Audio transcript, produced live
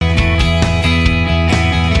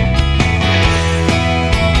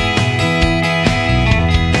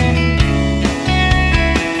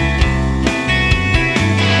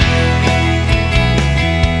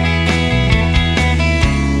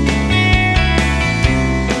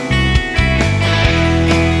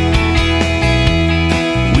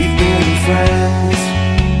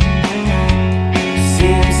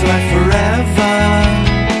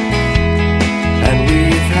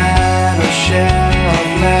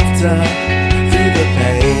better through the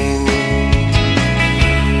pain.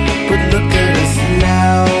 But look at us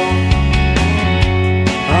now,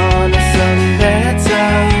 honest and better.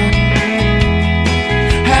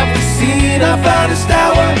 Have we seen our finest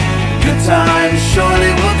hour? Good times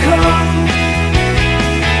surely will come.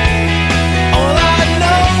 All I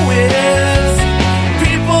know is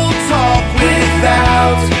people talk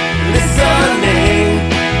without listening.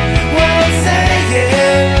 What I'm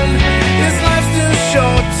saying is life's too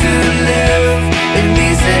short to live in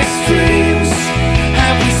these extremes.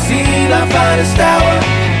 Have we seen our finest hour?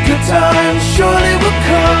 Good times surely will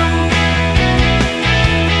come.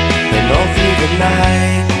 And all through the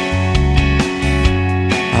night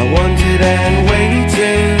I wondered and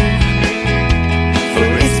waited, for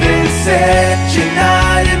it's been said,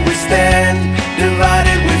 united we stand,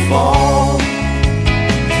 divided we fall.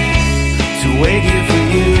 To wait here for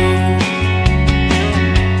you,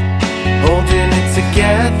 holding it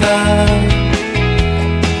together,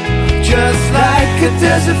 just like a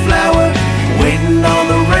desert flower, waiting on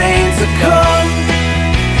the rain to come.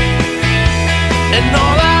 And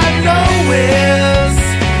all I know is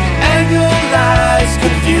anger, lies,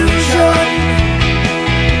 confusion.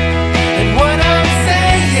 And what I'm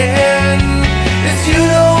saying is you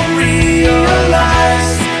don't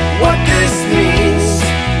realize what this means.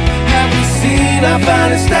 Have we seen our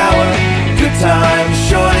finest hour? Good times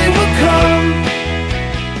surely will come.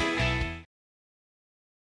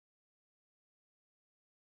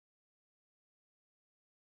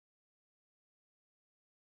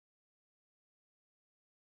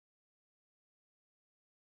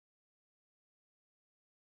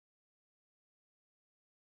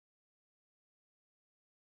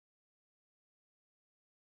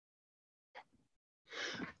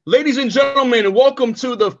 Ladies and gentlemen, welcome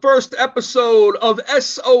to the first episode of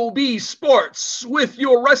SOB Sports with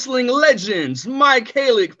your wrestling legends, Mike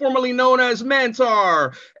Halick, formerly known as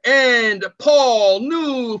Mantar, and Paul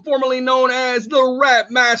New, formerly known as the Rap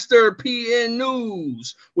Master PN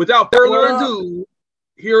News. Without further ado,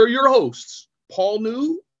 here are your hosts, Paul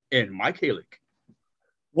New and Mike Halick.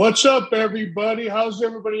 What's up, everybody? How's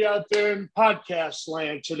everybody out there in podcast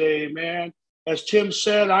land today, man? As Tim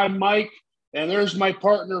said, I'm Mike. And there's my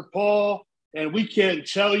partner, Paul, and we can't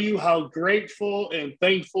tell you how grateful and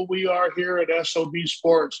thankful we are here at SOB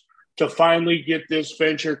Sports to finally get this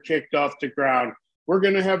venture kicked off the ground. We're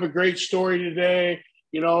going to have a great story today.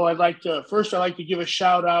 You know, I'd like to give a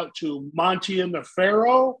shout out to Monty and the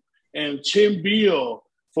Pharaoh and Tim Beal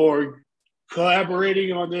for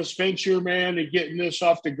collaborating on this venture, man, and getting this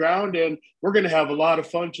off the ground. And we're going to have a lot of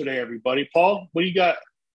fun today, everybody. Paul, what do you got?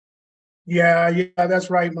 Yeah,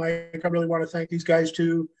 that's right, Mike. I really want to thank these guys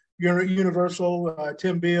too. Universal,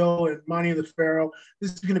 Tim Beal, and Monty and the Pharaoh.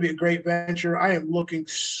 This is going to be a great venture. I am looking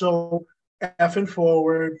so effing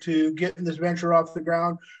forward to getting this venture off the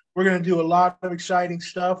ground. We're going to do a lot of exciting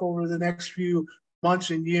stuff over the next few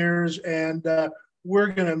months and years, and we're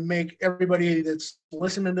going to make everybody that's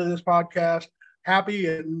listening to this podcast happy,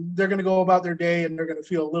 and they're going to go about their day and they're going to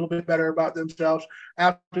feel a little bit better about themselves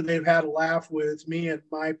after they've had a laugh with me and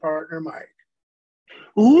my partner, Mike.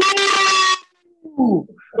 Ooh,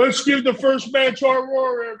 let's give the first match our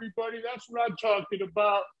roar, everybody. That's what I'm talking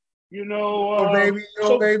about. You know, oh, baby,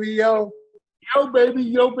 yo, baby, yo. Yo, baby,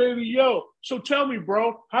 yo, baby, yo. So tell me,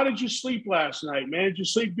 bro, how did you sleep last night, man? Did you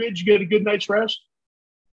sleep good? Did you get a good night's rest?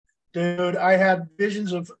 Dude, I had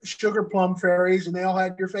visions of sugar plum fairies, and they all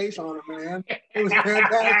had your face on them, man. It was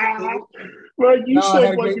fantastic. Like you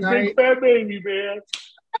said, like a big fat baby, man.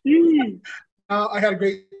 I had a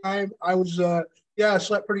great time. I was, I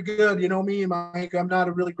slept pretty good. You know me, Mike. I'm not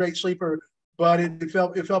a really great sleeper, but it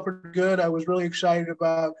felt pretty good. I was really excited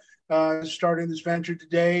about starting this venture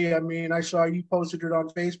today. I mean, I saw you posted it on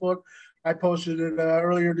Facebook. I posted it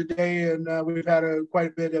earlier today, and we've had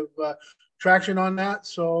quite a bit of traction on that.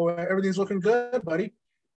 So everything's looking good, buddy.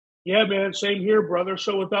 Yeah, man. Same here, brother.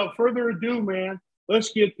 So without further ado, man,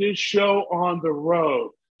 let's get this show on the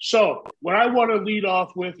road. So what I want to lead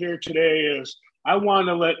off with here today is I want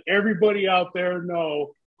to let everybody out there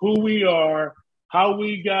know who we are, how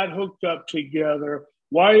we got hooked up together,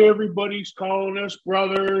 why everybody's calling us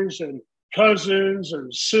brothers and cousins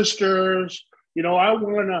and sisters. You know, I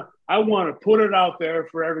want to put it out there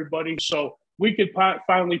for everybody so we could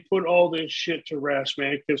finally put all this shit to rest,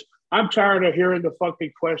 man, because I'm tired of hearing the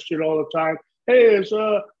fucking question all the time. Hey,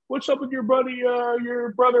 what's up with your brother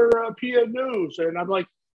PN News? And I'm like,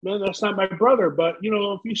 man, that's not my brother. But, you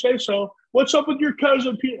know, if you say so, what's up with your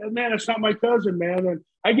cousin? Man, it's not my cousin, man. And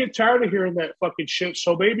I get tired of hearing that fucking shit.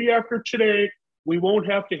 So maybe after today, we won't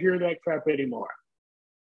have to hear that crap anymore.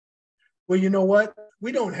 Well, you know what?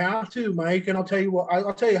 We don't have to, Mike. And I'll tell you what.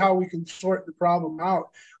 I'll tell you how we can sort the problem out.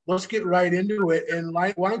 Let's get right into it. And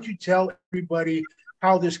why don't you tell everybody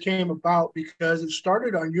how this came about? Because it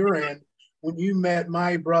started on your end when you met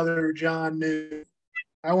my brother John New.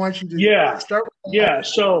 I want you to start with that.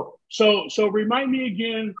 So remind me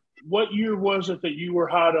again, what year was it that you were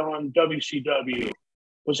hot on WCW?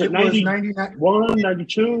 Was it 91,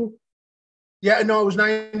 92? Yeah, no, it was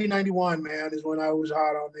 90, 91, man, is when I was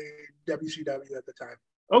hot on the WCW at the time.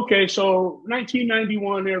 Okay, so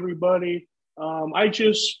 1991, everybody. I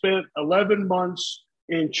just spent 11 months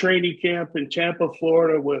in training camp in Tampa,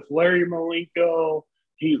 Florida with Larry Malenko.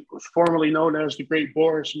 He was formerly known as the Great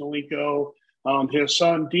Boris Malenko. His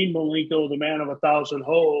son, Dean Malenko, the man of 1,000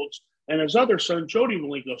 holds, and his other son, Jody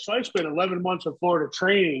Malenko. So I spent 11 months in Florida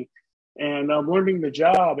training and learning the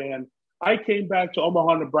job. And I came back to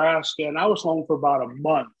Omaha, Nebraska, and I was home for about a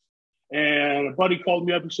month. And a buddy called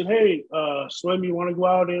me up and said, hey, Slim, you want to go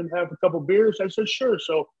out and have a couple beers? I said, sure.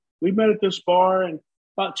 So we met at this bar, and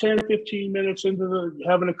about 10, 15 minutes into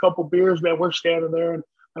having a couple beers, man, we're standing there. And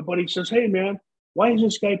my buddy says, hey, man, why is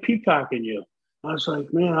this guy peacocking you? I was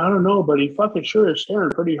like, man, I don't know, but he fucking sure is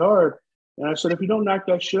staring pretty hard. And I said, if you don't knock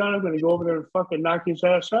that shit out, I'm going to go over there and fucking knock his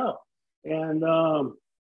ass out. And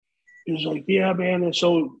he was like, yeah, man. And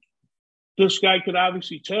so this guy could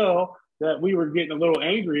obviously tell that we were getting a little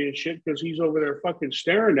angry and shit because he's over there fucking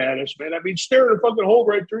staring at us, man. I mean, staring a fucking hole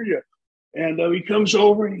right through you. And he comes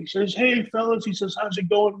over and he says, hey, fellas, he says, how's it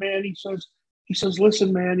going, man? He says,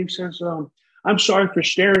 listen, man, he says, I'm sorry for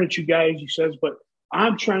staring at you guys, he says, but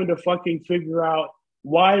I'm trying to fucking figure out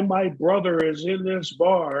why my brother is in this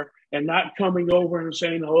bar and not coming over and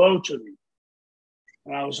saying hello to me.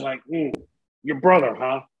 And I was like, your brother,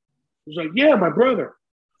 huh? He was like, yeah, my brother.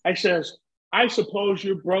 I says, I suppose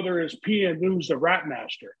your brother is P.N. News, the rap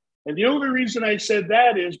master. And the only reason I said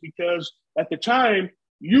that is because at the time,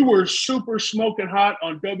 you were super smoking hot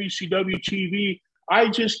on WCW TV. I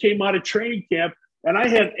just came out of training camp, and I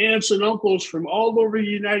had aunts and uncles from all over the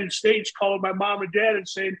United States calling my mom and dad and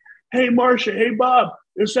saying, hey, Marcia, hey, Bob,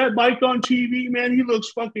 is that Mike on TV, man? He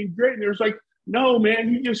looks fucking great. And there's like, no,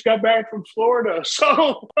 man, he just got back from Florida.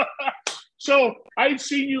 So I'd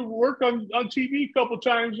seen you work on TV a couple of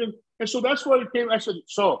times, and so that's what it came. I said,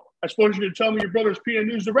 so I suppose you're going to tell me your brother's P.N.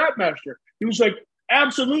 News, the rap master. He was like,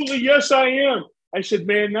 absolutely, yes, I am. I said,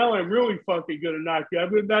 man, now I'm really fucking going to knock you. I'm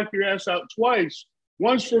going to knock your ass out twice.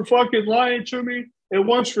 Once for fucking lying to me and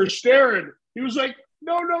once for staring. He was like,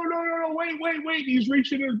 no, wait. He's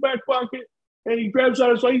reaching in his back pocket and he grabs out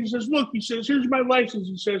his license. He says, look, he says, here's my license.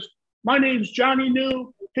 He says, my name's Johnny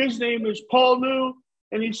New. His name is Paul New.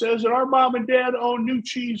 And he says that our mom and dad own New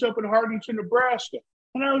Cheese up in Hardington, Nebraska.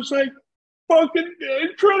 And I was like, fucking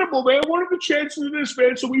incredible, man. What are the chances of this,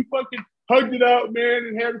 man? So we fucking hugged it out, man,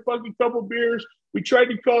 and had a fucking couple beers. We tried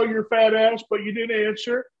to call your fat ass, but you didn't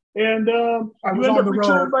answer. And you end up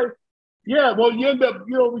returning you end up,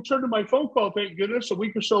 returning my phone call, thank goodness, a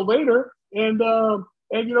week or so later. And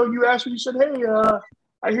you asked me, you said, hey,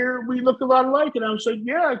 I hear we look a lot alike. And I was like,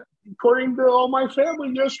 yeah, according to all my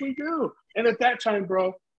family, yes, we do. And at that time,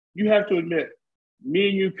 bro, you have to admit, me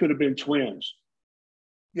and you could have been twins.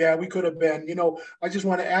 Yeah, we could have been. I just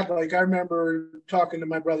want to add, I remember talking to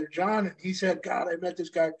my brother John, and he said, God, I met this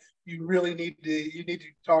guy. You really need to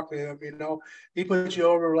talk to him. He put you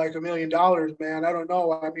over like $1 million, man. I don't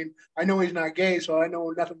know. I mean, I know he's not gay, so I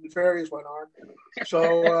know nothing nefarious went on.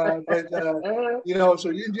 So,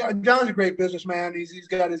 so John's a great businessman. He's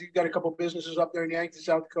got a couple of businesses up there in Yankton,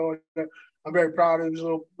 South Dakota. I'm very proud of his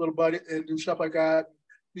little buddy and stuff like that.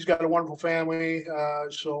 He's got a wonderful family.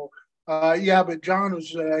 But John was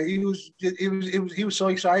he was so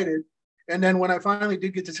excited. And then when I finally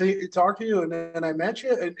did get to talk to you, and then I met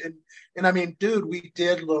you, and I mean, dude, we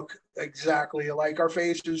did look exactly alike. Our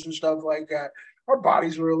faces and stuff like that. Our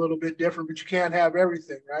bodies were a little bit different, but you can't have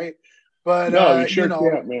everything, right? But no, you sure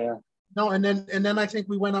can't, man. No, and then I think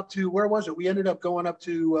we went up to, where was it? We ended up going up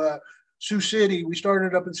to Sioux City. We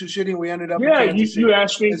started up in Sioux City, and we ended up in Kansas City. You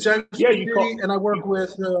asked me. You called, and I work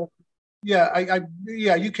with.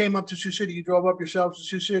 You came up to Sioux City. You drove up yourselves to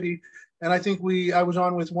Sioux City, and I think I was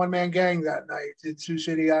on with One Man Gang that night in Sioux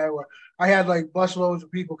City, Iowa. I had like busloads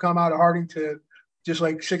of people come out of Hardington, just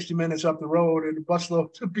like 60 minutes up the road, and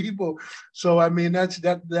busloads of people. So I mean, that's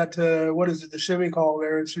what is it? The Civic Hall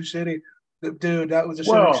there in Sioux City. Dude, that was a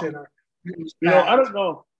Civic Center.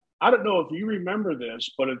 I don't know if you remember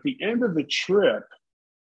this, but at the end of the trip,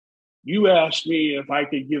 you asked me if I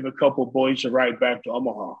could give a couple boys a ride back to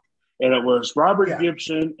Omaha. And it was Robert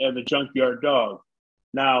Gibson and the Junkyard Dog.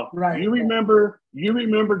 Now, you remember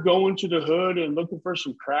going to the hood and looking for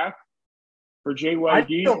some crack for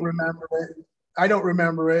JYD? I don't remember it. I don't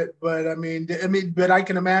remember it, but but I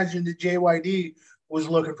can imagine that JYD was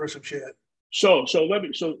looking for some shit. So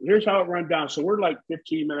here's how it went down. So we're like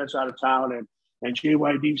 15 minutes out of town, and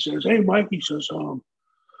JYD says, "Hey, Mike," he says,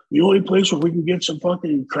 "the only place where we can get some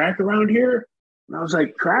fucking crack around here." And I was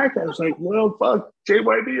like, "Crack?" I was like, "Well, fuck,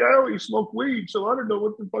 JYD, I always smoke weed, so I don't know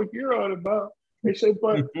what the fuck you're on about." He said,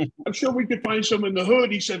 "But I'm sure we could find some in the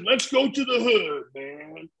hood." He said, "Let's go to the hood,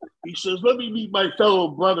 man." He says, "Let me meet my fellow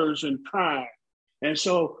brothers in crime." And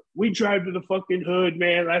so we drive to the fucking hood,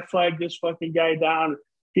 man. I flagged this fucking guy down.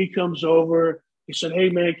 He comes over. He said, "Hey,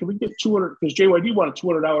 man, can we get 200?" Because JYD wanted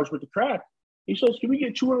 $200 worth of crack. He says, "Can we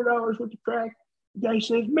get $200 worth of crack?" The guy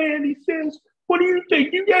says, "Man," he says, "what do you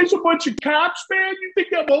think? You guys a bunch of cops, man? You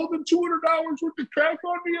think I'm holding $200 worth of crack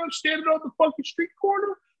on me? I'm standing on the fucking street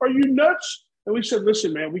corner? Are you nuts?" And we said,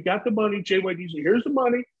 "Listen, man, we got the money." JYD said, "Here's the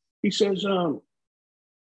money." He says,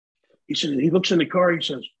 he looks in the car. He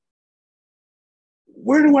says,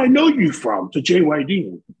 "Where do I know you from?" To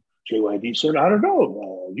JYD. JYD said, "I don't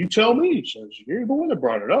know. You tell me." He says, "You're the one that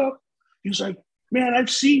brought it up." He's like, "Man, I've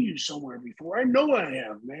seen you somewhere before. I know I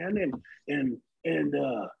have, man." And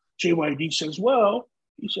JYD says, "Well,"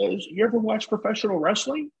 he says, "you ever watch professional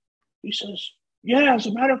wrestling?" He says, "Yeah, as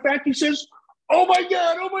a matter of fact," he says, "Oh my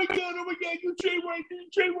God, you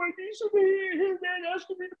JYD said, here, man,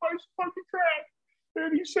 asking me to buy some fucking crack."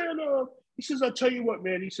 And he says, "I'll tell you what,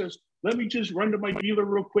 man." He says, "Let me just run to my dealer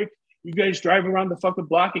real quick. You guys drive around the fucking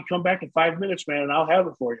block and come back in 5 minutes, man, and I'll have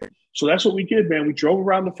it for you." So that's what we did, man. We drove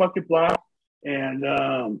around the fucking block and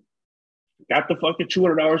got the fucking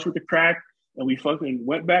 $200 worth of crack, and we fucking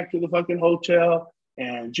went back to the fucking hotel,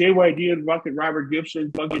 and JYD and fucking Robert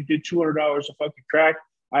Gibson fucking did $200 of fucking crack.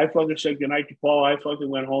 I fucking said goodnight to Paul. I fucking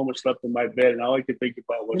went home and slept in my bed, and all I could think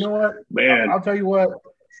about was, you know what, man. I'll tell you what.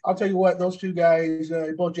 Those two guys,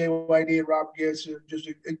 both JYD and Robert Gibson, just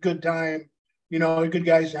a good time. You know, good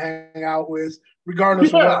guys to hang out with,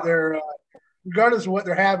 regardless of what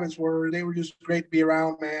their habits were. They were just great to be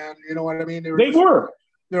around, man. You know what I mean? They were great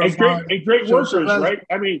workers, right?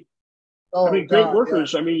 I mean, great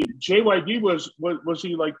workers. Yeah. I mean, JYD was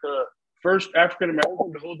he like the first African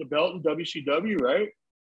American to hold the belt in WCW, right?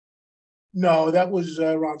 No, that was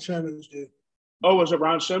Ron Simmons, dude. Oh, was it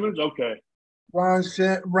Ron Simmons? Okay. Ron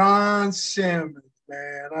Simmons,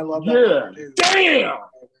 man. I love that. Yeah. Dude. Damn.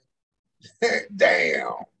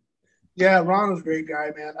 Damn. Yeah, Ron was a great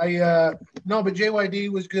guy, man. But JYD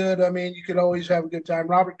was good. I mean, you could always have a good time.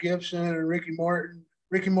 Robert Gibson and Ricky Morton.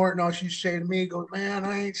 Ricky Morton always used to say to me, goes, "Man,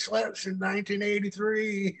 I ain't slept since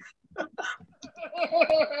 1983.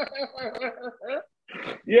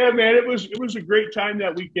 Yeah, man, it was a great time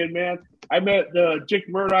that weekend, man. I met Dick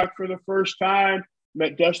Murdoch for the first time.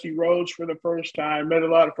 Met Dusty Rhodes for the first time. Met a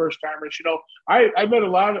lot of first timers. You know, I met a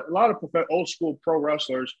lot of old school pro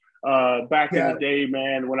wrestlers back in the day,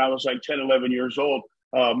 man. When I was like 10, 11 years old,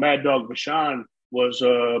 Mad Dog Vachon was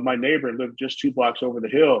my neighbor and lived just 2 blocks over the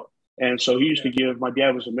hill. And so he used to give, my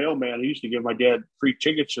dad was a mailman. He used to give my dad free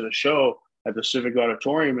tickets to the show at the Civic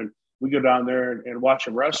Auditorium. And we go down there and watch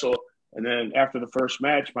him wrestle. And then after the first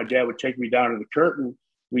match, my dad would take me down to the curtain.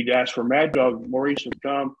 We'd ask for Mad Dog. Maurice would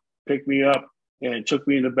come, pick me up, and took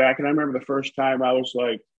me in the back. And I remember the first time I was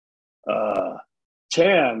like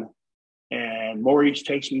 10, and Maurice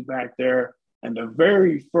takes me back there. And the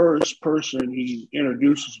very first person he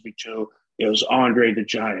introduces me to is Andre the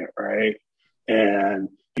Giant, right? And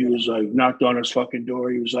he was like, knocked on his fucking door.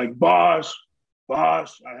 He was like, boss, I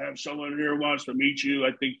have someone here who wants to meet you.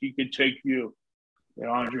 I think he can take you. And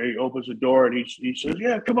Andre opens the door and he says,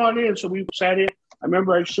 "Yeah, come on in." So we sat in. I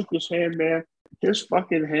remember I shook his hand, man. His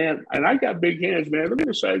fucking hand, and I got big hands, man. Look at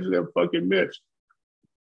the size of them fucking mitts.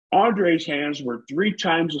 Andre's hands were 3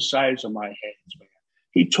 times the size of my hands, man.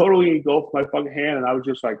 He totally engulfed my fucking hand, and I was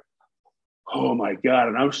just like, oh my God.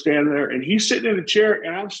 And I was standing there, and he's sitting in a chair,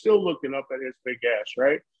 and I'm still looking up at his big ass,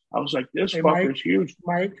 right? I was like, this fucker's huge.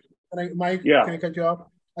 Mike, yeah. Can I cut you off?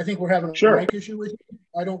 I think we're having a mic issue with you.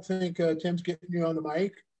 I don't think Tim's getting you on the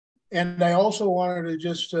mic. And I also wanted to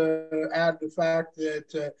just add the fact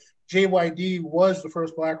that JYD was the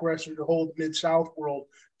first black wrestler to hold the Mid-South World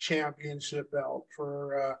Championship belt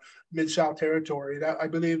for Mid-South Territory. That, I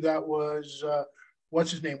believe that was,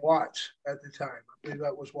 what's his name, Watts at the time. I believe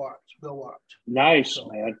that was Watts, Bill Watts. Nice, so,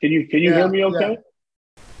 man. Can you hear me okay? Yeah.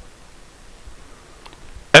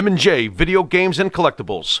 M&J Video Games and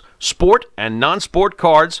Collectibles. Sport and non-sport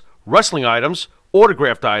cards, wrestling items,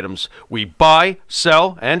 autographed items. We buy,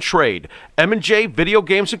 sell, and trade. M&J Video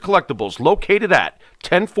Games and Collectibles, located at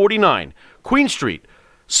 1049 Queen Street,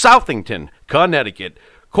 Southington, Connecticut.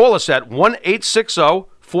 Call us at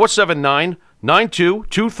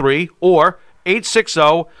 1-860-479-9223 or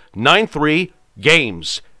 860-93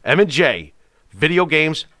 games, M&J, video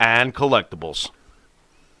games, and collectibles.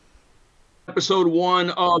 Episode 1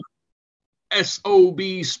 of SOB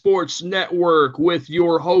Sports Network with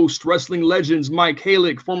your host, wrestling legends Mike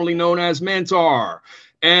Halick, formerly known as Mantar,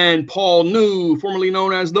 and Paul New, formerly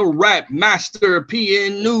known as the Rap Master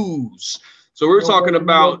PN News. So we're talking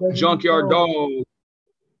about Junkyard Dog.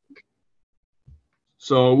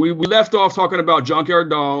 So we left off talking about Junkyard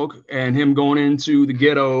Dog and him going into the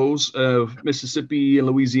ghettos of Mississippi and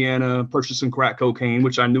Louisiana, purchasing crack cocaine,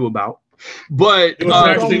 which I knew about. But It was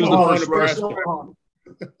actually he was the first Nebraska.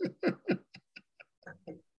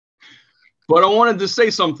 But I wanted to say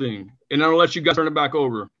something, and I'll let you guys turn it back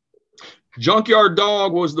over. Junkyard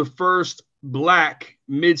Dog was the first black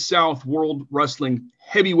Mid-South World Wrestling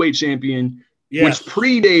heavyweight champion, which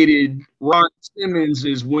predated Ron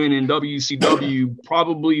Simmons' win in WCW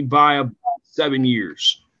probably by about 7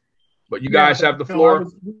 years. But you guys have the floor.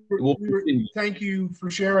 Thank you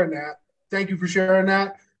for sharing that. We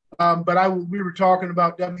were talking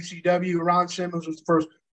about WCW. Ron Simmons was the first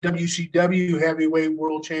WCW heavyweight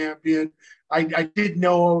world champion. I did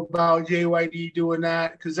know about JYD doing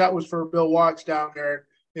that because that was for Bill Watts down there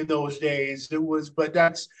in those days. But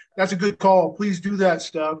that's a good call. Please do that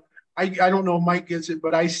stuff. I don't know if Mike gets it,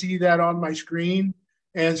 but I see that on my screen.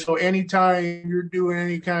 And so anytime you're doing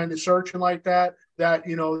any kind of searching like that, that's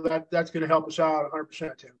going to help us out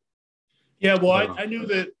 100%, Tim. Yeah, well, I knew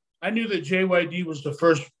that JYD was the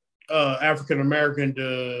first African American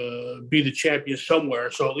to be the champion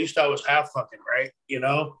somewhere, so at least I was half fucking right,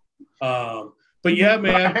 But yeah,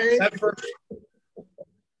 man,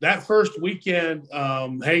 that first weekend,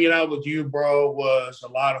 hanging out with you, bro, was a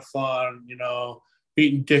lot of fun.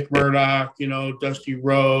 Beating Dick Murdoch, Dusty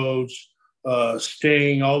Rhodes,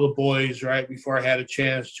 Sting, all the boys. Right before I had a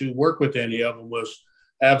chance to work with any of them was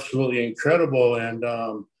absolutely incredible. And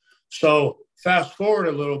so fast forward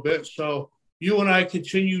a little bit, so. You and I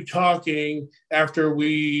continue talking after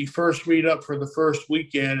we first meet up for the first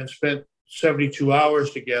weekend and spent 72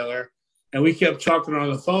 hours together. And we kept talking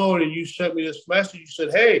on the phone, and you sent me this message. You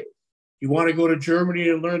said, hey, you want to go to Germany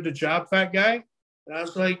and learn the job, fat guy? And I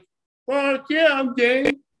was like, well, yeah, I'm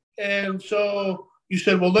game. And so you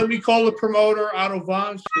said, well, let me call the promoter, Otto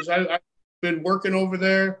Vance, because I've been working over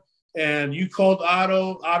there. And you called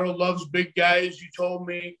Otto. Otto loves big guys, you told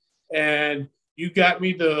me. And you got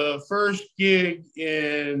me the first gig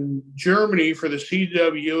in Germany for the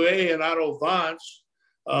CWA and Otto Vance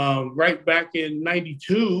right back in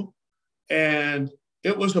 92. And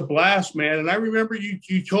it was a blast, man. And I remember you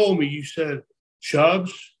told me, you said,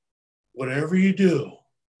 Chubbs, whatever you do,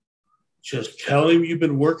 just tell him you've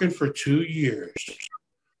been working for 2 years.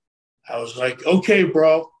 I was like, okay,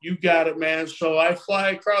 bro, you got it, man. So I fly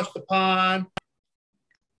across the pond.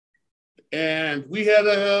 And we had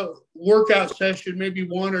a workout session, maybe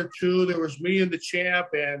one or two. There was me and the champ,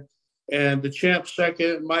 and the champ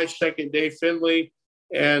second, my second, Dave Finley.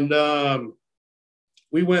 And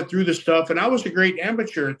we went through the stuff. And I was a great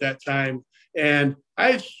amateur at that time. And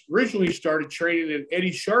I had originally started training at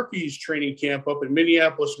Eddie Sharkey's training camp up in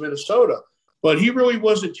Minneapolis, Minnesota. But he really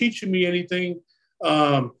wasn't teaching me anything.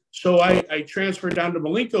 So I transferred down to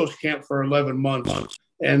Malenko's camp for 11 months.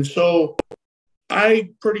 And so I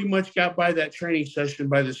pretty much got by that training session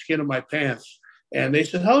by the skin of my pants. And they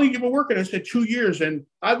said, how long have you been working? I said, 2 years. And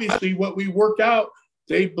obviously what we worked out,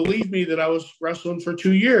 they believed me that I was wrestling for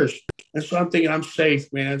 2 years. And so I'm thinking I'm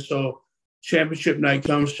safe, man. So championship night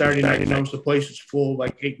comes, Saturday night comes, the place is full,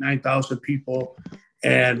 like 9,000 people.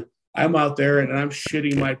 And I'm out there and I'm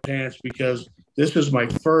shitting my pants because this is my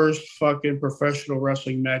first fucking professional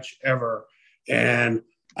wrestling match ever. And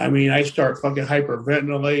I mean, I start fucking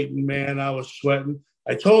hyperventilating, man. I was sweating.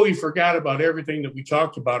 I totally forgot about everything that we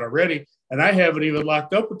talked about already. And I haven't even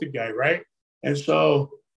locked up with the guy, right? And so,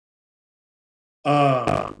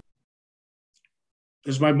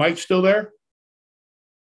 is my mic still there?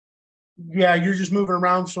 Yeah, you're just moving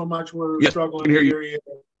around so much. We're struggling to hear you.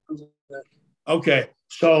 Okay.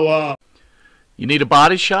 So, you need a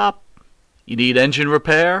body shop? You need engine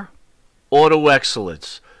repair? Auto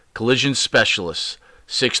Excellence, Collision Specialists.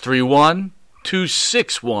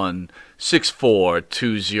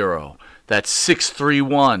 631-261-6420. That's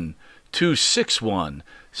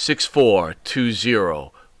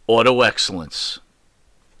 631-261-6420. Auto Excellence.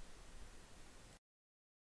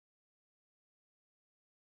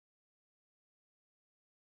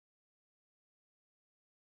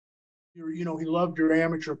 He loved your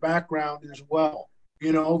amateur background as well.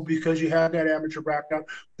 Because you had that amateur background.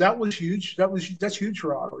 That was huge. That's huge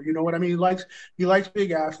for Otto. You know what I mean? He likes big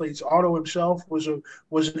athletes. Otto himself was an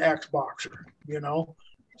ex-boxer,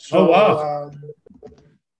 So, oh, wow.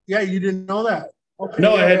 Yeah, you didn't know that. Okay,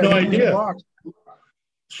 No, yeah, I had yeah, no he idea. boxed.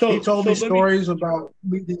 So He told me let stories about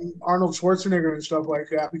meeting Arnold Schwarzenegger and stuff like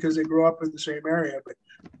that because they grew up in the same area. But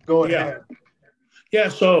go yeah. ahead. Yeah,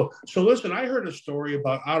 so listen, I heard a story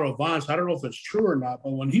about Otto Vance. I don't know if it's true or not,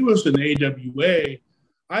 but when he was in AWA,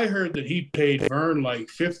 I heard that he paid Vern like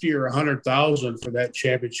 50 or 100,000 for that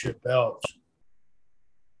championship belt.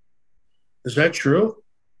 Is that true?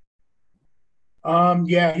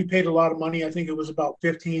 Yeah, he paid a lot of money. I think it was about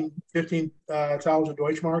 15,000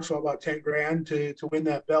 Deutschmark, so about 10 grand to win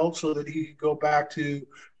that belt so that he could go back to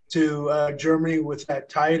Germany with that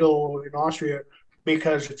title in Austria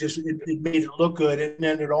because it made it look good. And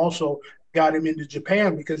then it also got him into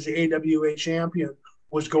Japan because the AWA champion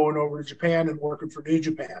was going over to Japan and working for New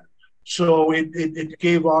Japan. So it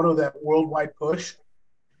gave Otto that worldwide push.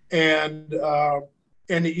 And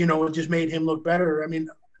it just made him look better. I mean,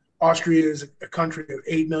 Austria is a country of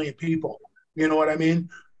 8 million people. You know what I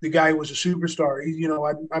mean? The guy was a superstar.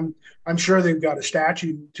 I'm sure they've got a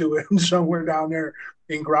statue to him somewhere down there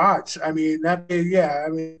in Graz. I mean,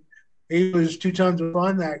 he was 2 tons of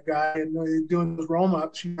fun, that guy, and doing those roam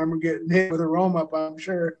ups. You remember getting hit with a roam up, I'm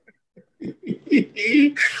sure.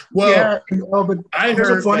 Well, yeah, but I there's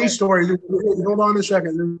heard a funny that. story. Hold on a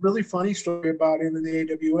second. There's a really funny story about him in the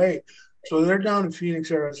AWA. So they're down in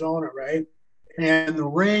Phoenix, Arizona, right? And the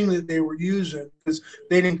ring that they were using, because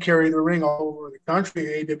they didn't carry the ring all over the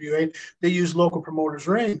country, AWA, they used local promoters'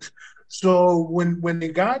 rings. So when they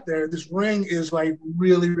got there, this ring is like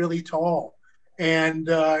really, really tall. And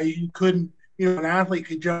you couldn't, an athlete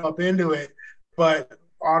could jump up into it, but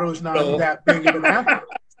Otto's not that big of an athlete.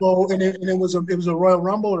 So it was a Royal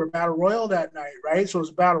Rumble or a Battle Royal that night, right? So it was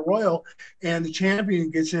a Battle Royal, and the champion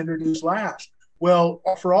gets introduced last. Well,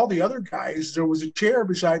 for all the other guys, there was a chair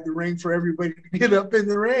beside the ring for everybody to get up in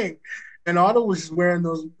the ring, and Otto was wearing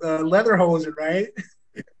those leather hosen, right?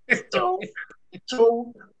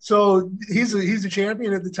 so he's a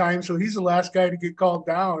champion at the time, so he's the last guy to get called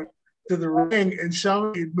down to the ring, and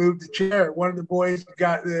somebody had moved the chair. One of the boys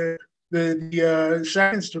got the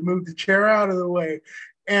seconds to move the chair out of the way,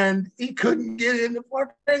 and he couldn't get in the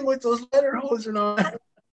fucking ring with those leather hosen on.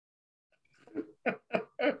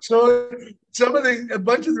 So a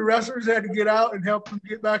bunch of the wrestlers had to get out and help him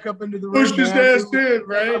get back up into the ring. Pushed his ass in,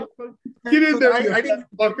 right? Get in there,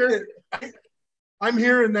 fucker. I'm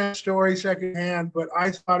hearing that story secondhand, but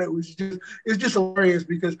I thought it's just hilarious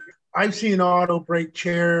because I've seen Otto break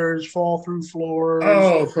chairs, fall through floors.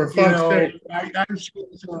 Oh, for fuck's sake!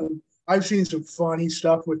 I've seen some funny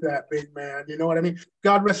stuff with that big man. You know what I mean?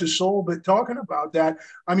 God rest his soul. But talking about that,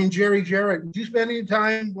 I mean, Jerry Jarrett, did you spend any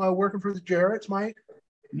time working for the Jarretts, Mike?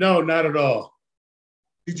 No, not at all.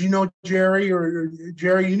 Did you know Jerry or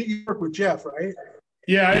Jerry? You work with Jeff, right?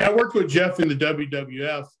 Yeah, I worked with Jeff in the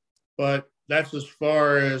WWF, but that's as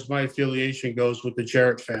far as my affiliation goes with the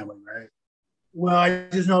Jarrett family, right? Well, I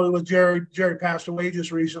just know it was Jerry. Jerry passed away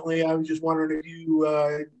just recently. I was just wondering if you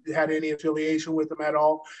had any affiliation with him at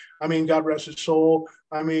all. I mean, God rest his soul.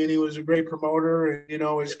 I mean, he was a great promoter, and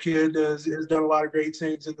his kid has done a lot of great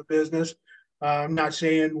things in the business. I'm not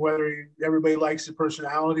saying whether everybody likes the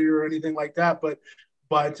personality or anything like that, but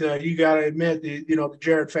you got to admit, the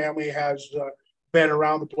Jarrett family has been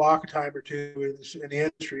around the block a time or two in the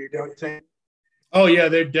industry, don't you think? Oh yeah,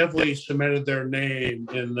 they've definitely cemented their name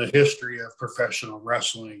in the history of professional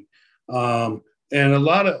wrestling, and a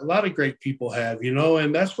lot of great people have,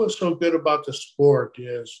 and that's what's so good about the sport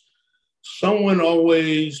is someone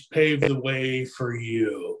always paved the way for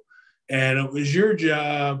you, and it was your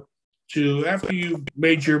job to, after you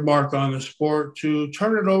made your mark on the sport, to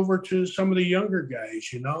turn it over to some of the younger guys,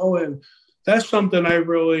 and that's something I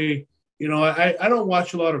really, I don't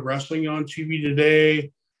watch a lot of wrestling on TV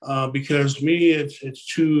today. Because me, it's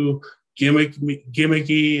too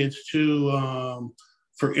gimmicky. It's too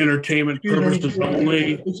for entertainment purposes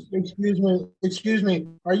only. Excuse me.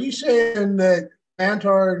 Are you saying that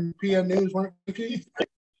Mantar and PM News weren't gimmicky?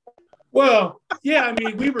 Well, yeah. I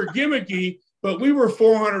mean, we were gimmicky, but we were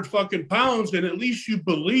 400 fucking pounds, and at least you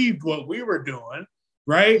believed what we were doing,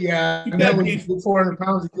 right? Yeah, that was 400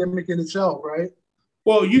 pounds of gimmick in itself, right?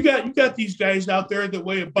 Well, you got these guys out there that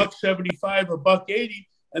weigh $175 or $180.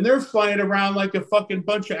 And they're flying around like a fucking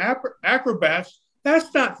bunch of acrobats.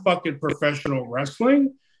 That's not fucking professional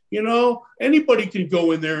wrestling. Anybody can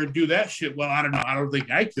go in there and do that shit. Well, I don't know. I don't think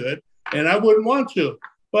I could, and I wouldn't want to.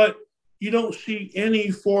 But you don't see any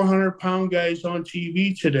 400-pound guys on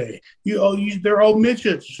TV today. They're all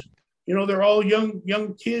midgets. They're all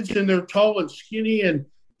young kids, and they're tall and skinny. And,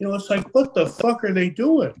 it's like, what the fuck are they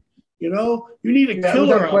doing? You need a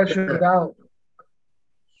killer out there.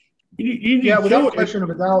 You need Yeah, to kill without it. question of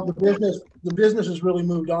a doubt, the business has really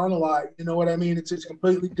moved on a lot. You know what I mean? It's a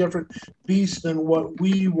completely different beast than what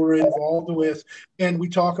we were involved with. And we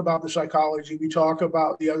talk about the psychology, we talk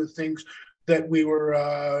about the other things that we were,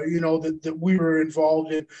 that we were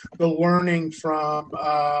involved in, the learning from,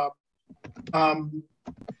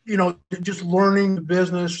 just learning the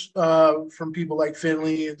business from people like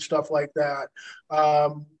Finley and stuff like that.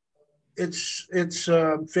 It's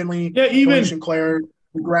Finley, Yeah, Tony even Sinclair,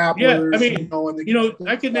 the yeah. I grapplers, mean, and the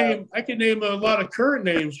I could name a lot of current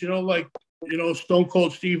names. Like Stone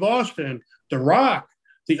Cold Steve Austin, The Rock,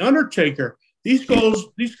 The Undertaker. These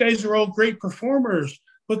guys are all great performers,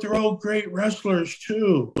 but they're all great wrestlers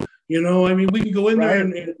too. I mean, we can go in there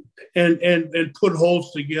right. and put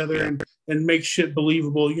holes together and make shit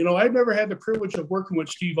believable. I've never had the privilege of working with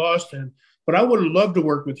Steve Austin, but I would have loved to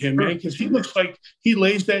work with him, man, because he looks like he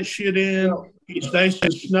lays that shit in. He's nice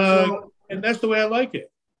and snug, and that's the way I like it.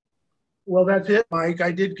 Well, that's it, Mike.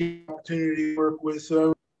 I did get the opportunity to work with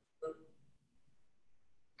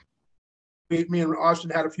me and Austin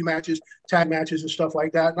had a few matches, tag matches and stuff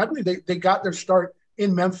like that. And I believe they got their start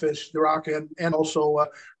in Memphis, The Rock, and also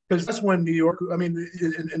because that's when New York, I mean,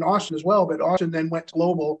 in Austin as well, but Austin then went to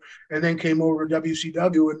global and then came over to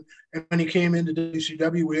WCW. And when he came into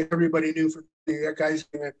WCW, everybody knew that guy's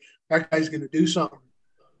going to do something,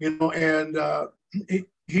 and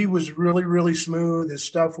he was really, really smooth. His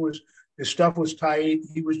stuff was tight.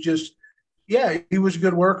 He was just, he was a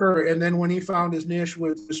good worker. And then when he found his niche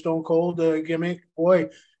with the Stone Cold gimmick, boy,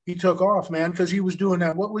 he took off, man, because he was doing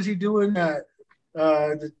that. What was he doing?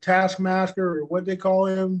 The Taskmaster, or what they call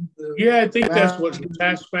him? I think that's what the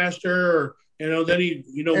Taskmaster, or then he,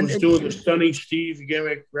 was doing the Stunning Steve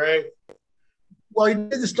gimmick, right? Well, he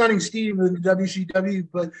did the Stunning Steve in the WCW,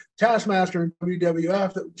 but Taskmaster in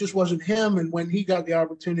WWF, that just wasn't him. And when he got the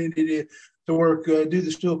opportunity to work, do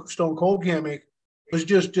the Stone Cold gimmick, it was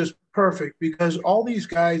just perfect, because all these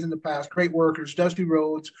guys in the past, great workers, Dusty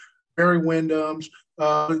Rhodes, Barry Windham's,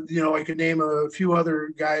 I could name a few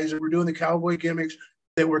other guys that were doing the cowboy gimmicks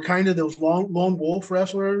that were kind of those lone wolf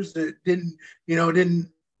wrestlers that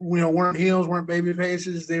weren't heels, weren't baby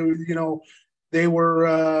faces. They were, they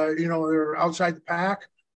were outside the pack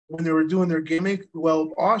when they were doing their gimmick.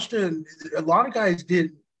 Well, Austin, a lot of guys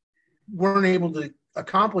weren't able to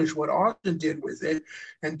accomplish what Austin did with it,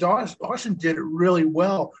 and Austin did it really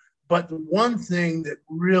well. But the one thing that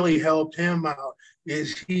really helped him out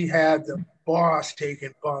is he had the boss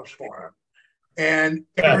taking bumps for him, and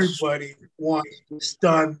everybody wanted to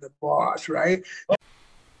stun the boss, right?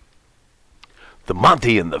 The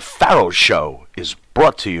Monty and the Pharaoh Show is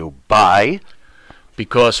brought to you by...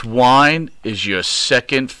 Because wine is your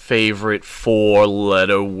second favorite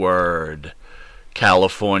four-letter word.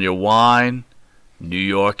 California wine, New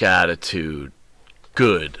York attitude.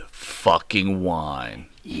 Good fucking wine.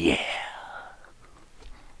 Yeah.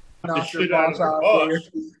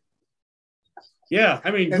 Yeah,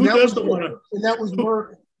 I mean, who doesn't want to? And that was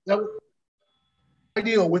work. That was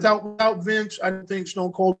ideal. Without Vince, I don't think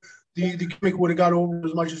Stone Cold the gimmick would have got over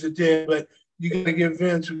as much as it did. But you got to give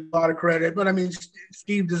Vince a lot of credit. But I mean,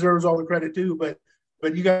 Steve deserves all the credit too. But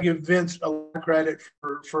you got to give Vince a lot of credit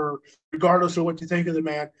for regardless of what you think of the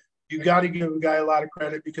man. You got to give the guy a lot of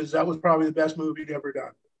credit, because that was probably the best move he'd ever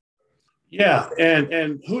done. Yeah,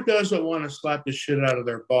 and who doesn't want to slap the shit out of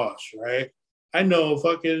their boss, right? I know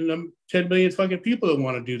fucking 10 million fucking people that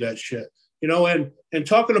want to do that shit, and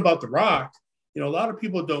talking about The Rock, a lot of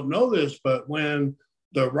people don't know this, but when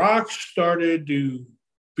The Rock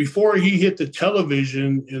before he hit the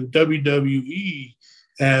television in WWE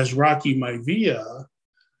as Rocky Maivia,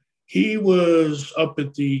 he was up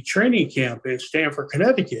at the training camp in Stamford,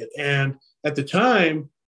 Connecticut. And at the time,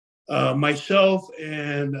 myself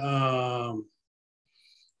and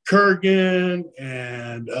Kurgan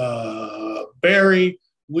and Barry,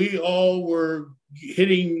 we all were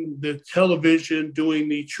hitting the television doing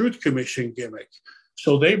the Truth Commission gimmick.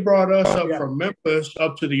 So they brought us up from Memphis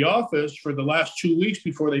up to the office for the last 2 weeks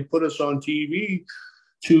before they put us on TV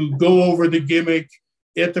to go over the gimmick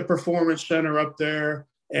at the Performance Center up there.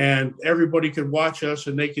 And everybody could watch us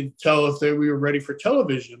and they could tell if we were ready for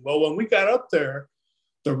television. Well, when we got up there,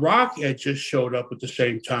 The Rock had just showed up at the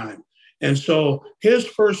same time. And so his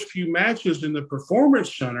first few matches in the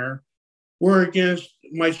Performance Center were against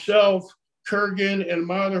myself, Kurgan, and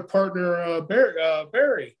my other partner,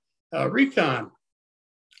 Barry, Recon.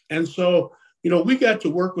 And so, we got to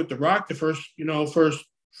work with The Rock the first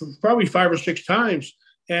probably 5 or 6 times.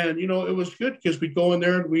 And, it was good because we'd go in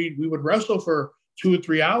there and we would wrestle for 2 or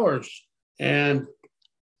 3 hours and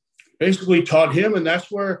basically taught him. And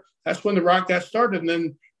that's when The Rock got started. And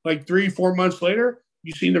then like 3-4 months later,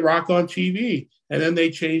 you seen The Rock on TV. And then they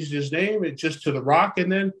changed his name just to The Rock,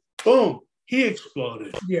 and then boom, he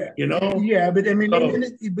exploded. Yeah. You know? Yeah, but I mean,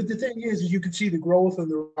 but the thing is you could see the growth of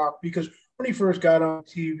The Rock, because when he first got on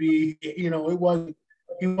TV, you know,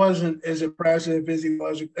 he wasn't as impressive as he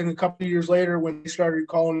was. And a couple of years later, when they started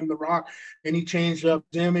calling him The Rock and he changed up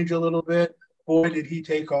his image a little bit, boy, did he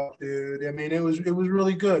take off, dude. I mean, it was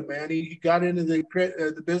really good, man. He got into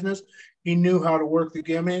the business. He knew how to work the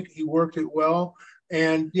gimmick. He worked it well.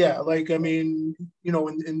 And yeah, like, I mean, you know,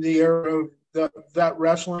 in the era of that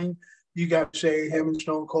wrestling, you got to say him and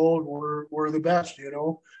Stone Cold were the best, you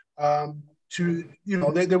know.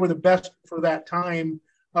 They were the best for that time.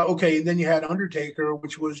 Okay, and then you had Undertaker,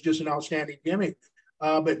 which was just an outstanding gimmick.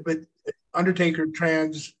 But Undertaker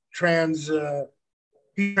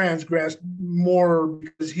he transgressed more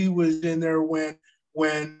because he was in there when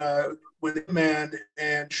Man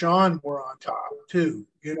and Shawn were on top too.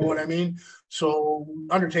 You know what I mean? So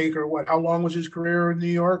Undertaker, how long was his career in New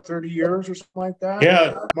York? 30 years or something like that?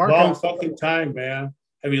 Yeah, long fucking time, man.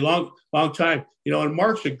 I mean, long time. You know, and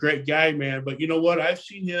Mark's a great guy, man. But you know what? I've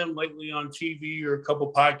seen him lately on TV or a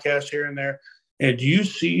couple podcasts here and there. And do you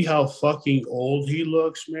see how fucking old he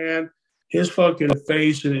looks, man? His fucking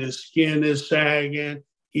face and his skin is sagging.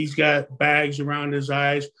 He's got bags around his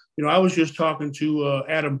eyes. You know, I was just talking to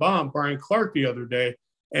Adam Bomb, Brian Clark, the other day,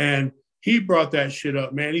 and he brought that shit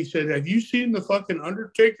up, man. He said, have you seen the fucking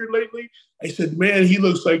Undertaker lately? I said, man, he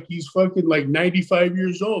looks like he's fucking like 95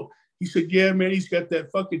 years old. He said, yeah, man, he's got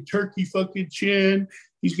that fucking turkey fucking chin.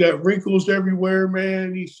 He's got wrinkles everywhere,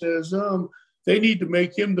 man. He says, they need to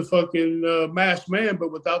make him the fucking masked man,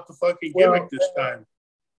 but without the fucking gimmick this time.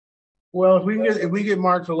 Well, if we get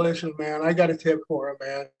Mark to listen, man, I got a tip for him,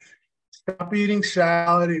 man. Stop eating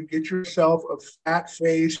salad and get yourself a fat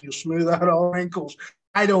face. You'll smooth out all wrinkles.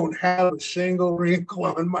 I don't have a single wrinkle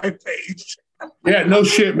on my face. Yeah, no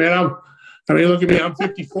shit, man. I mean, look at me. I'm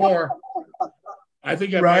 54. I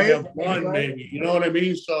think I might have one, maybe. You know what I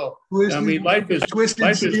mean? So, I mean, life is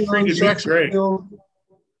freaking great.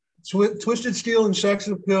 Twisted Steel and Sex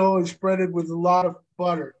Appeal is spreaded with a lot of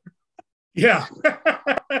butter. Yeah.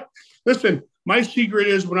 Listen, my secret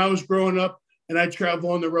is when I was growing up and I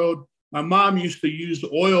travel on the road, my mom used to use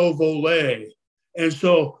oil of Olay. And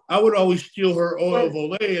so I would always steal her oil of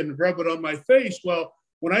Olay and rub it on my face. Well,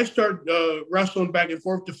 when I started wrestling back and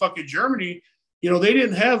forth to fucking Germany, you know, they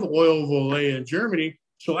didn't have oil of Olay in Germany.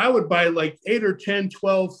 So I would buy like 8 or 10,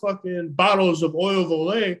 12 fucking bottles of oil of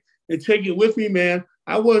Olay and take it with me, man.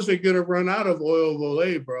 I wasn't going to run out of oil of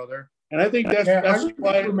Olay, brother. And I think that's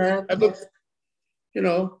why I look, you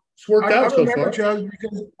know, it's worked out so far. Chuck,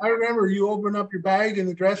 because I remember you open up your bag in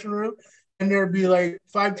the dressing room and there'd be like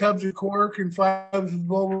 5 tubs of cork and 5 tubs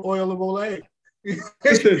of oil of Olay. And for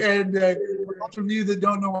those of you that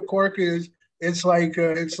don't know what cork is, it's like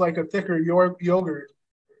a thicker yogurt.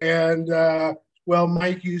 And well,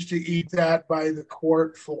 Mike used to eat that by the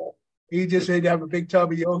quart full. He'd have a big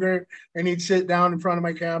tub of yogurt and he'd sit down in front of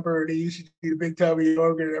my camper and he used to eat a big tub of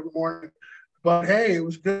yogurt every morning. But hey, it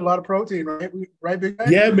was good, a lot of protein, right? Right, big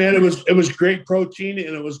guy? Yeah, man, it was great protein,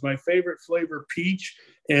 and it was my favorite flavor, peach.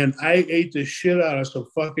 And I ate the shit out of some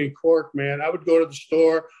fucking cork, man. I would go to the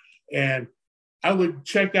store and I would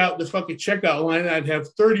check out the fucking checkout line. I'd have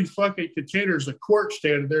 30 fucking containers of cork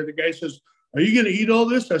standing there. The guy says, "Are you going to eat all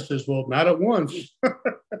this?" I says, "Well, not at once."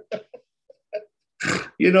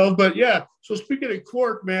 You know, but yeah. So speaking of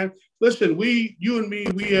cork, man, listen, you and me,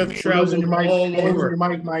 we have traveled all over.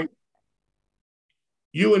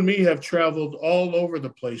 You and me have traveled all over the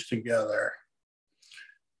place together.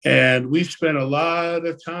 And we spent a lot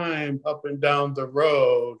of time up and down the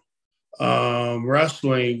road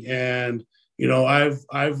wrestling. And, you know,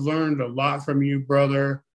 I've learned a lot from you,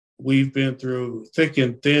 brother. We've been through thick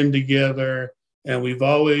and thin together, and we've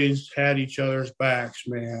always had each other's backs,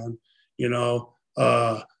 man. You know,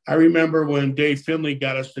 I remember when Dave Finley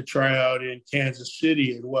got us to try out in Kansas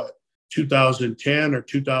City in 2010 or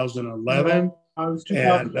 2011? I was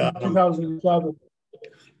 2007.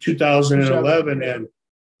 2011,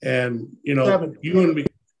 and you know,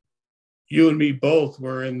 you and me both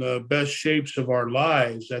were in the best shapes of our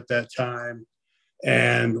lives at that time,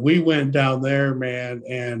 and we went down there, man,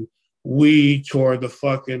 and we tore the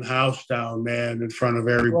fucking house down, man, in front of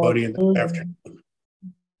everybody in the afternoon.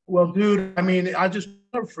 Well, dude, I mean, I just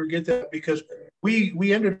never forget that because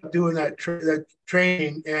we ended up doing that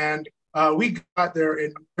training, and we got there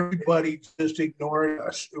and everybody just ignored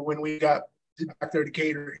us when we got back there to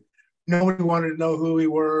catering. Nobody wanted to know who we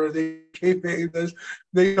were. They gave us,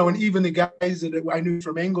 you know, and even the guys that I knew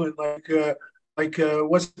from England, like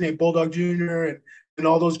what's his name, Bulldog Jr. and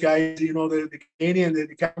all those guys, you know, the Canadian,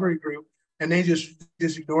 the cavalry group, and they just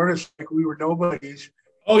ignored us like we were nobodies.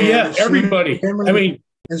 Oh, And yeah, everybody.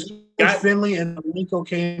 As soon as Finley and Malenko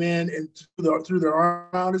came in and threw their arm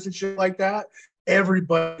around us and shit like that,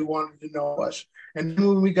 everybody wanted to know us. And then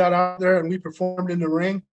when we got out there and we performed in the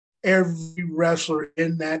ring, every wrestler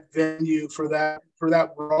in that venue for that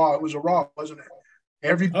Raw, it was a Raw, wasn't it?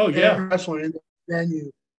 Every wrestler in the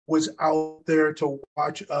venue was out there to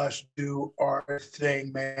watch us do our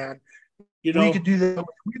thing, man. You know, we could do that.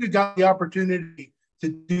 We could have got the opportunity to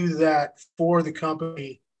do that for the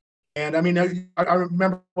company. And I mean, I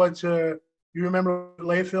remember what you remember what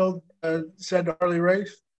Layfield said to Harley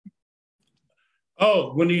Race.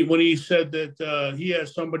 Oh, when he said that he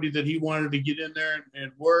has somebody that he wanted to get in there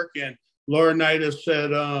and work, and Laurinaitis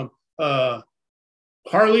said,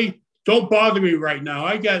 Harley, don't bother me right now.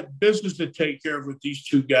 I got business to take care of with these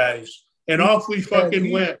two guys. And off we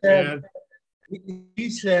fucking went, man. He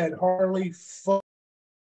said, Harley, fuck.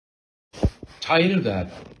 Tired of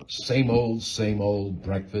that same old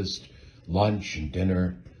breakfast, lunch, and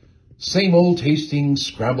dinner. Same old tasting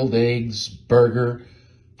scrambled eggs, burger,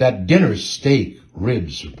 that dinner steak,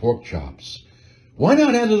 ribs, or pork chops. Why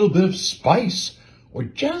not add a little bit of spice or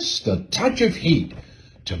just a touch of heat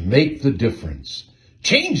to make the difference?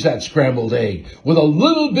 Change that scrambled egg with a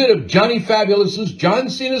little bit of Johnny Fabulous's John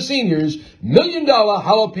Cena Sr.'s $1 Million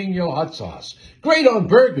Jalapeno Hot Sauce. Great on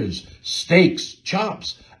burgers, steaks,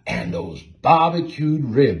 chops, and those barbecued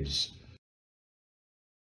ribs.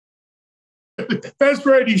 That's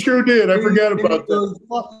right, he sure did. I forgot about that.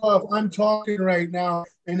 Fuck off, I'm talking right now.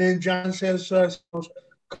 And then John says, come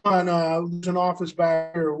on, there's an office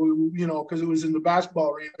back here, because it was in the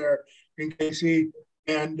basketball arena there in KC.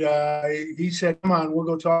 And he said, come on, we'll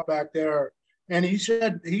go talk back there. And he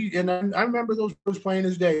said, I remember those playing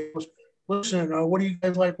his day. He goes, listen, what do you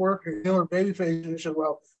guys like working, heel or babyface? And he said,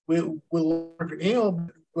 well, we'll work at heel,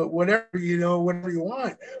 but whatever you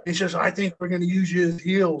want. He says, I think we're going to use you as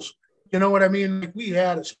heels. You know what I mean? Like, we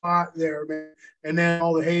had a spot there, man. And then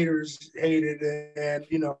all the haters hated it. And,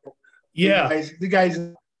 yeah, the guys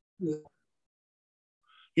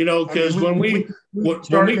because when we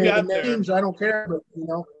got names, there, I don't care, but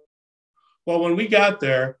Well, when we got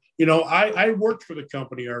there, I worked for the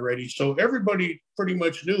company already, so everybody pretty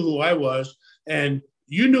much knew who I was, and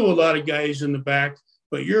you knew a lot of guys in the back.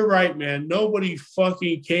 But you're right, man. Nobody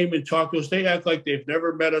fucking came and talked to us. They act like they've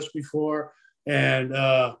never met us before. And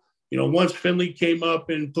once Finley came up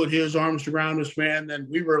and put his arms around us, man, then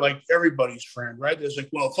we were like everybody's friend, right? It's like,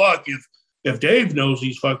 well, fuck, if Dave knows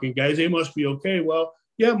these fucking guys, they must be okay. Well,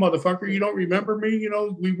 yeah, motherfucker, you don't remember me?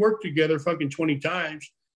 We worked together fucking 20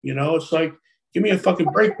 times. It's like, give me a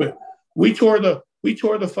fucking break. But we tore the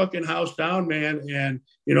fucking house down, man. And,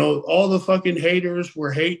 all the fucking haters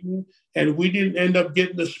were hating, and we didn't end up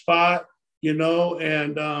getting the spot, and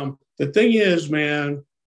the thing is, man,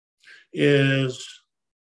 is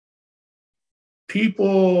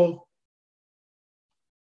people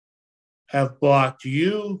have blocked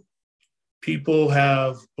you. People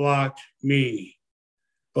have blocked me.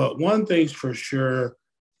 But one thing's for sure,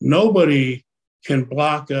 nobody can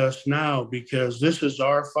block us now, because this is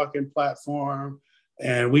our fucking platform,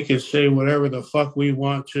 and we can say whatever the fuck we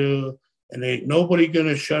want to, and ain't nobody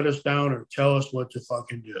gonna shut us down or tell us what to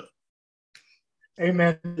fucking do.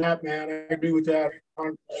 Amen to that, man. I agree with that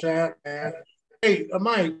 100%, man. Hey,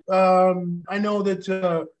 Mike, I know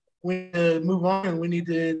that we need to move on, and we need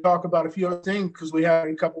to talk about a few other things because we have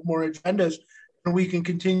a couple more agendas, and we can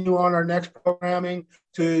continue on our next programming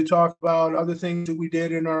to talk about other things that we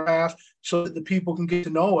did in our past so that the people can get to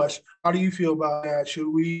know us. How do you feel about that? Should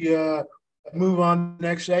we move on to the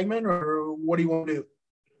next segment, or what do you want to do?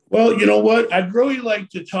 Well, you know what? I'd really like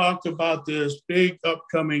to talk about this big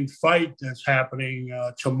upcoming fight that's happening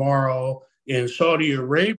tomorrow in Saudi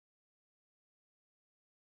Arabia.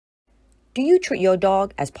 Do you treat your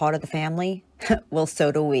dog as part of the family? Well,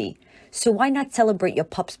 so do we. So why not celebrate your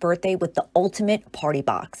pup's birthday with the ultimate party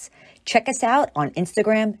box? Check us out on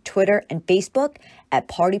Instagram, Twitter, and Facebook at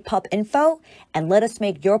Party Pup Info, and let us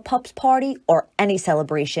make your pup's party or any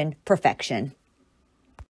celebration perfection.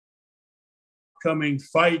 Upcoming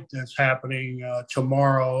fight that's happening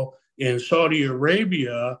tomorrow in Saudi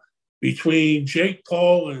Arabia between Jake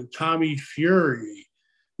Paul and Tommy Fury.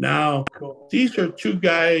 Now, these are two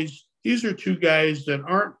guys that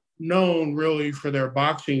aren't known really for their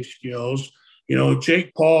boxing skills.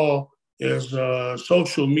 Jake Paul is a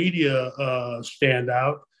social media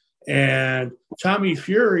standout, and Tommy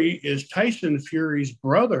Fury is Tyson Fury's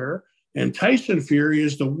brother, and Tyson Fury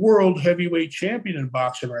is the world heavyweight champion in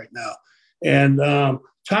boxing right now. And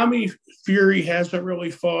Tommy Fury hasn't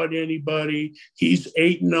really fought anybody. He's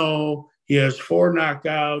 8-0. He has 4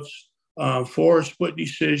 knockouts. 4 split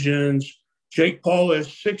decisions. Jake Paul is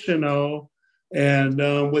 6-0,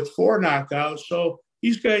 and with 4 knockouts. So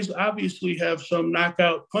these guys obviously have some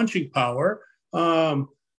knockout punching power. But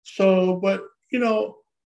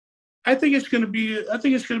I think it's going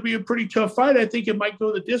to be a pretty tough fight. I think it might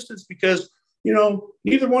go the distance because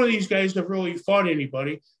neither one of these guys have really fought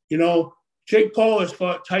anybody. Jake Paul has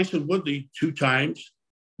fought Tyson Woodley 2 times,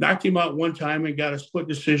 knocked him out 1 time, and got a split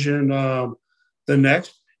decision the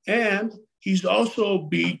next. And he's also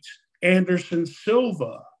beat Anderson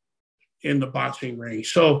Silva in the boxing ring.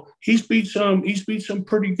 So he's beat some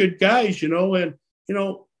pretty good guys, and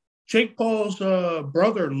Jake Paul's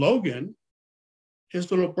brother Logan, his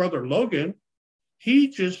little brother Logan, he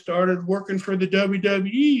just started working for the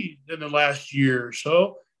WWE in the last year or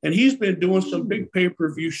so, and he's been doing some big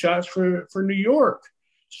pay-per-view shots for New York.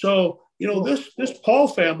 So this Paul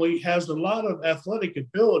family has a lot of athletic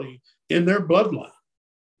ability in their bloodline.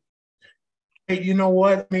 You know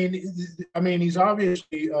what? I mean, he's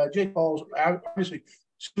obviously Jake Paul's obviously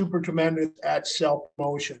super tremendous at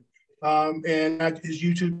self-promotion, and at his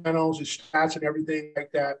YouTube channels, his stats, and everything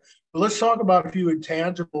like that. But let's talk about a few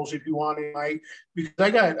intangibles if you want to, Mike.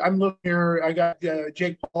 Because I'm looking here. I got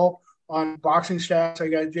Jake Paul on boxing stats. I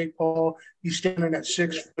got Jake Paul. He's standing at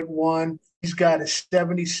 6'1". He's got a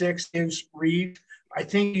 76-inch reach. I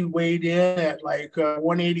think he weighed in at like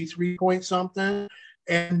 183 point something.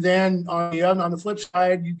 And then on the flip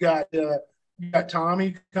side, you got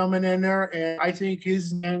Tommy coming in there, and I think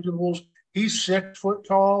his intangibles. He's 6 foot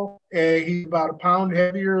tall, and he's about a pound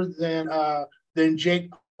heavier than Jake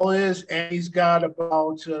Paul is, and he's got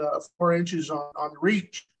about 4 inches on the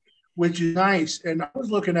reach, which is nice. And I was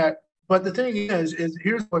looking at, but the thing is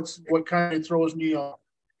here's what kind of throws me off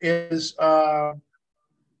is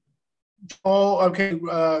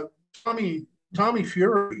Tommy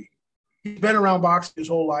Fury. He's been around boxing his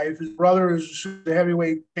whole life. His brother is the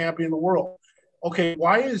heavyweight champion of the world. Okay,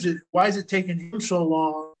 why is it taking him so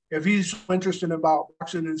long if he's so interested about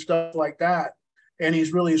boxing and stuff like that, and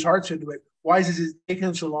he's really his heart's into it? Why is it taking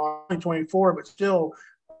him so long? 24, but still,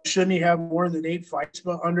 shouldn't he have more than 8 fights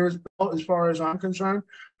under his belt? As far as I'm concerned,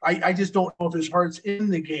 I just don't know if his heart's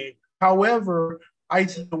in the game. However,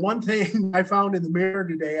 the one thing I found in the Mirror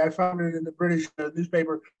today, I found it in the British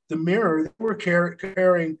newspaper, the Mirror. They were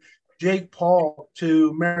comparing Jake Paul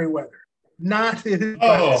to Merriweather, not in his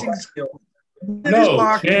boxing skills.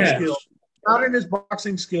 Not in his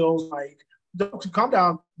boxing skills, Mike. Don't calm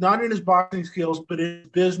down. Not in his boxing skills, but in his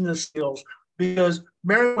business skills. Because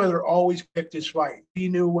Merriweather always picked his fight. He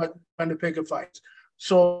knew when to pick a fight.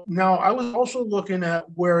 So now I was also looking at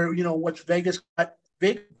where what's Vegas got.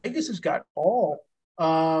 Vegas has got Paul.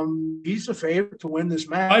 He's the favorite to win this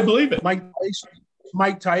match. I believe it. Mike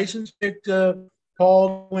Tyson's picked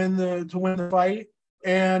Paul to win the fight,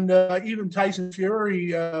 and even Tyson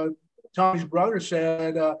Fury, Tommy's brother,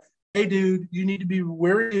 said, "Hey, dude, you need to be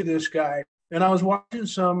wary of this guy." And I was watching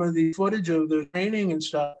some of the footage of the training and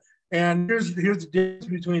stuff, and here's the difference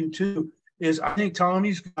between the two: is I think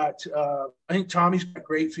Tommy's got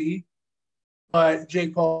great feet, but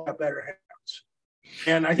Jake Paul got better hands,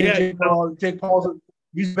 and I think Jake Paul's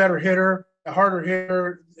he's a better hitter, a harder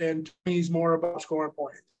hitter, and Tommy's more about scoring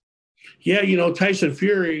points. Yeah, Tyson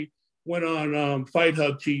Fury went on Fight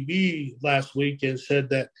Hub TV last week and said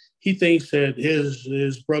that he thinks that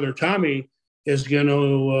his brother Tommy is going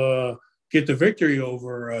to get the victory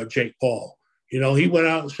over Jake Paul. He went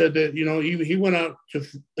out and said that, he went out to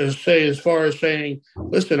say, as far as saying,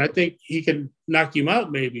 listen, I think he can knock him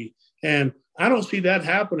out maybe. And I don't see that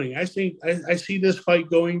happening. I see this fight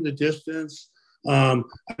going the distance. I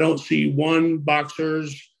don't see one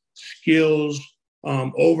boxer's skills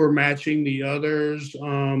overmatching the others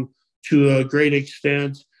to a great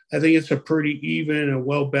extent. I think it's a pretty even and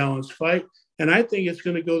well-balanced fight, and I think it's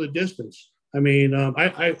going to go the distance. I mean,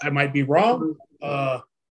 I might be wrong.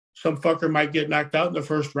 Some fucker might get knocked out in the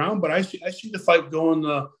first round, but I see the fight going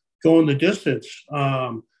the distance.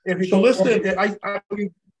 I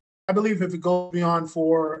believe if it goes beyond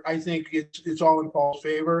 4, I think it's all in Paul's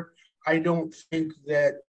favor. I don't think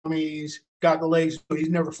that Tommy's got the legs, but he's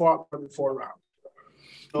never fought more than 4 rounds.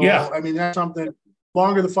 So, yeah, I mean, that's something. The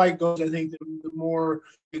longer the fight goes, I think the more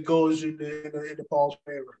it goes into Paul's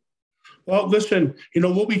favor. Well, listen,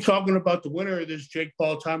 we'll be talking about the winner of this Jake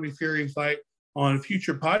Paul-Tommy Fury fight on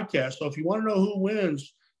future podcasts. So if you want to know who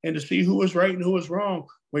wins and to see who was right and who was wrong,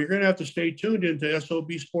 well, you're going to have to stay tuned into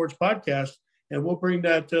SOB Sports Podcast, and we'll bring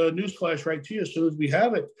that news flash right to you as soon as we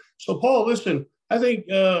have it. So, Paul, listen, I think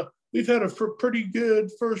we've had a pretty good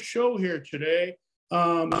first show here today.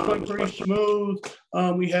 It's went pretty smooth.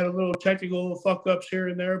 We had a little technical fuck-ups here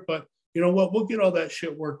and there, but you know what? We'll get all that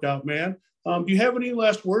shit worked out, man. Do you have any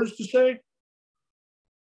last words to say?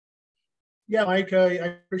 Yeah, Mike,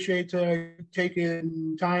 I appreciate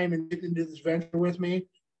taking time and getting into this venture with me.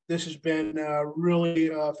 This has been really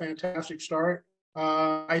a fantastic start.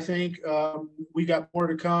 I think we got more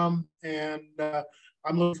to come, and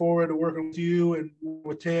I'm looking forward to working with you and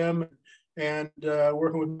with Tim and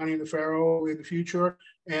working with Money and the Pharaoh in the future.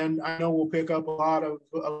 And I know we'll pick up a lot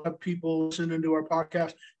of people listening to our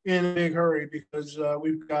podcast in a big hurry because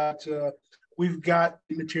we've got the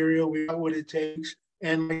material, we got what it takes,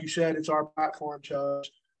 and like you said, it's our platform, so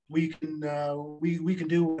we can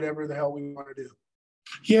do whatever the hell we want to do.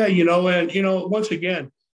 Yeah, you know, and you know, once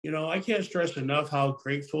again, you know, I can't stress enough how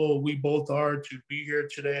grateful we both are to be here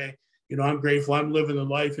today. You know, I'm grateful. I'm living the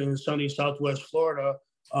life in sunny Southwest Florida.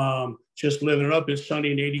 Just living it up. It's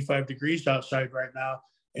sunny and 85 degrees outside right now,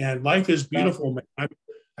 and life is beautiful, man.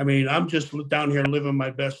 I mean, I'm just down here living my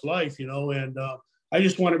best life, you know, and I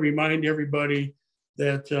just want to remind everybody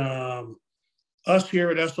that us here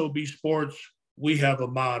at SOB Sports, we have a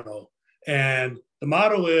motto, and the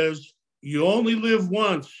motto is, you only live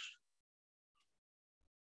once.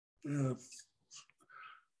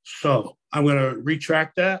 So I'm going to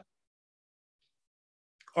retract that.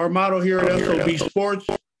 Our motto here at SOB Sports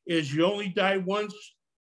is you only die once,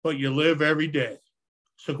 but you live every day.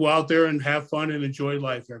 So go out there and have fun and enjoy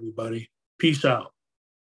life, everybody. Peace out.